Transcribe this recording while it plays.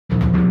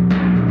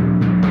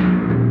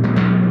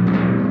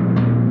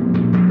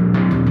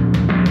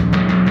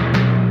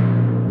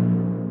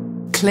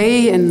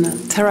clay and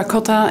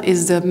terracotta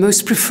is the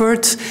most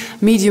preferred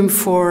medium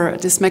for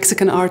this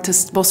Mexican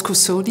artist, Bosco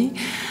Sodi.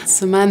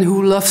 It's a man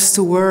who loves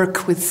to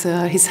work with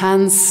his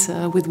hands,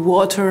 with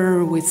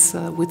water,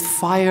 with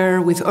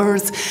fire, with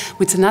earth,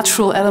 with the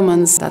natural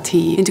elements that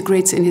he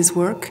integrates in his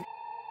work.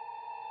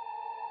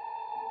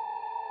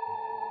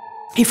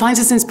 He finds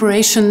his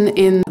inspiration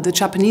in the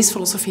Japanese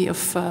philosophy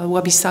of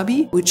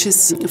wabi-sabi, which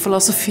is a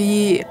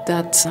philosophy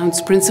that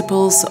sounds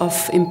principles of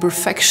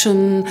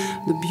imperfection,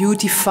 the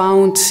beauty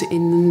found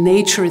in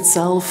nature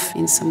itself,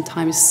 in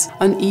sometimes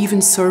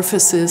uneven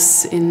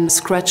surfaces, in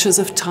scratches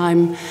of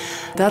time.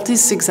 That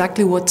is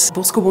exactly what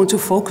Bosco wants to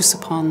focus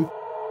upon.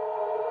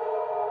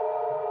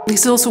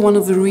 This is also one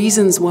of the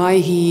reasons why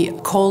he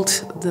called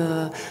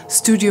the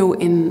studio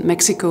in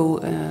Mexico,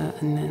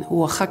 in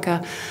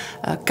Oaxaca,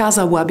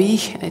 Casa Wabi.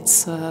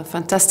 It's a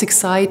fantastic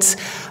site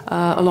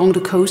along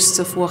the coast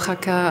of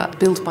Oaxaca,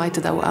 built by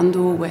Tadao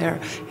Ando, where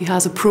he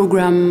has a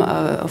program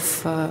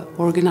of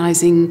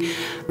organizing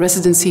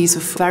residencies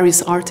of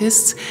various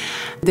artists.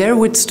 There,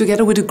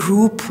 together with a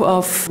group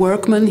of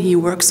workmen, he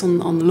works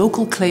on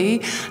local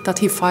clay that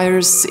he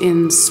fires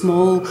in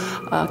small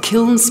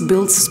kilns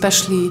built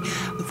especially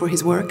for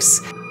his works.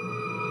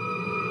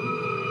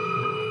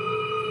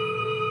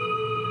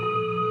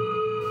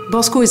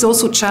 Bosco is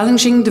also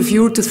challenging the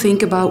viewer to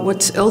think about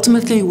what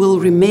ultimately will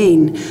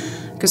remain,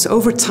 because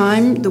over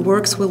time the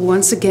works will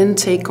once again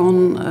take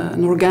on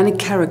an organic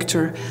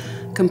character,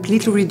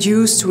 completely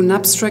reduced to an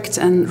abstract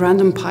and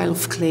random pile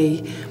of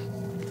clay.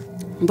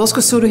 Bosco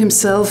Sodi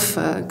himself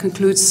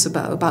concludes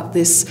about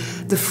this: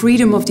 the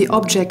freedom of the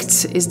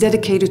object is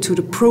dedicated to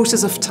the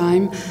process of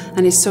time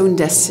and its own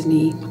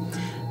destiny.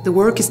 The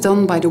work is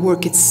done by the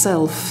work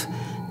itself,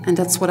 and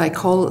that's what I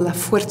call la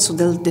fuerza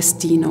del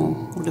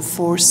destino, or the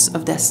force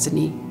of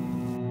destiny.